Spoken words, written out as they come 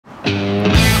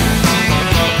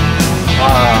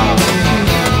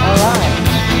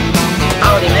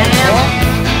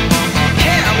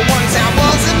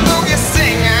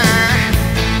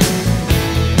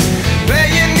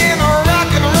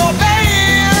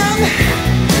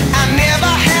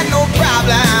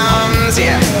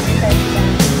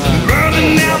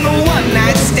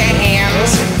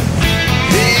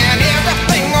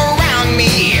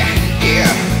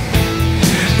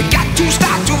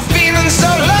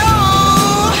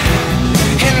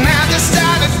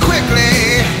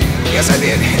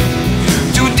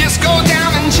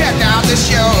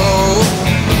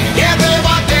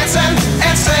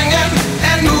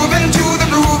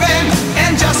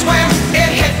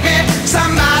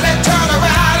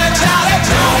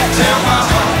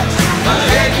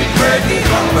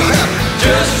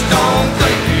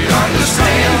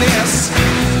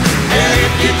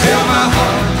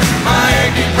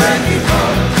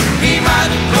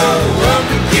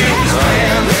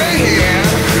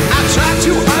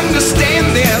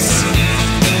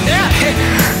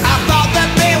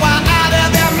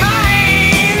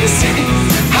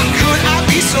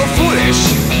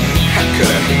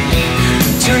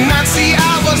See,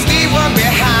 I was the one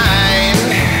behind,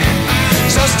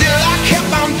 so still I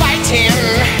kept on fighting.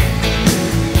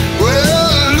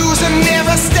 Well, losing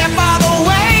every step of the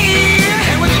way.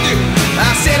 And what you do?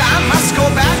 I said I must go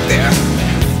back there.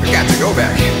 I got to go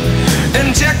back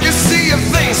and check to see if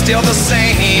things still the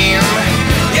same.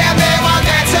 Yeah, they were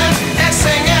dancing and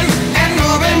singing and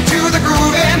moving to the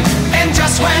grooving. And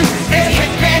just when it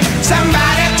hit me,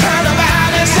 somebody turned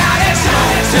around and shouted,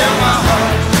 "Tell my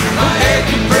heart, my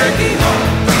achy, breaky heart,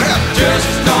 just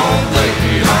don't think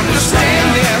you understand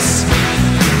this.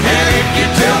 And if you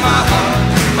tell my heart,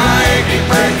 my achy,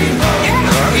 breaky heart,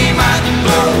 he might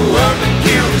blow up and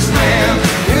kill this man."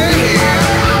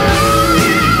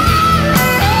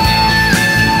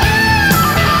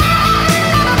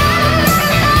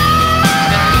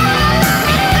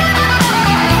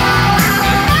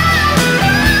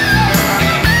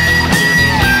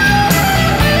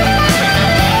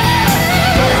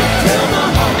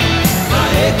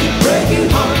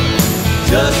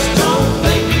 Just don't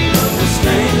think you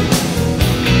understand.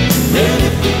 And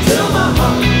if you tell my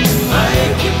heart, my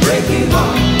achy, breaky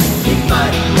heart, he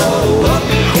might blow up.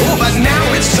 Oh, but now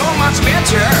it's so much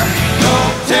better.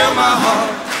 Don't tell my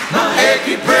heart, my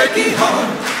achy, breaky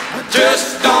heart, I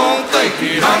just don't think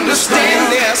you'd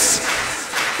Understand understand. this.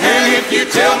 And if you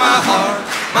tell my heart,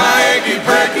 my achy,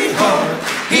 breaky heart,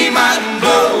 he might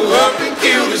blow up and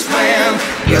kill this man.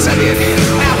 Yes, I did.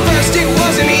 At first it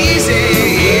wasn't easy,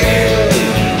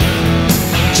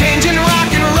 changing rock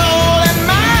and roll and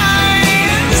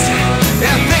minds,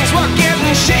 and things were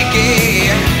getting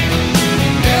shaky.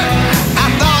 I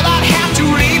thought I'd have to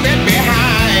leave it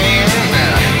behind.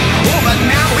 Oh, but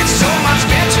now it's so much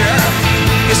better.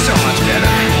 It's so much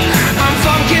better. I'm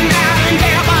funking out and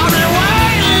every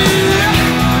way,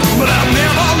 but I'll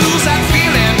never lose that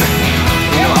feeling,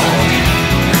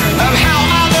 of how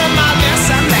I learned my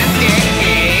lesson that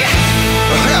day.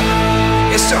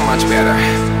 It's so much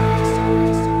better.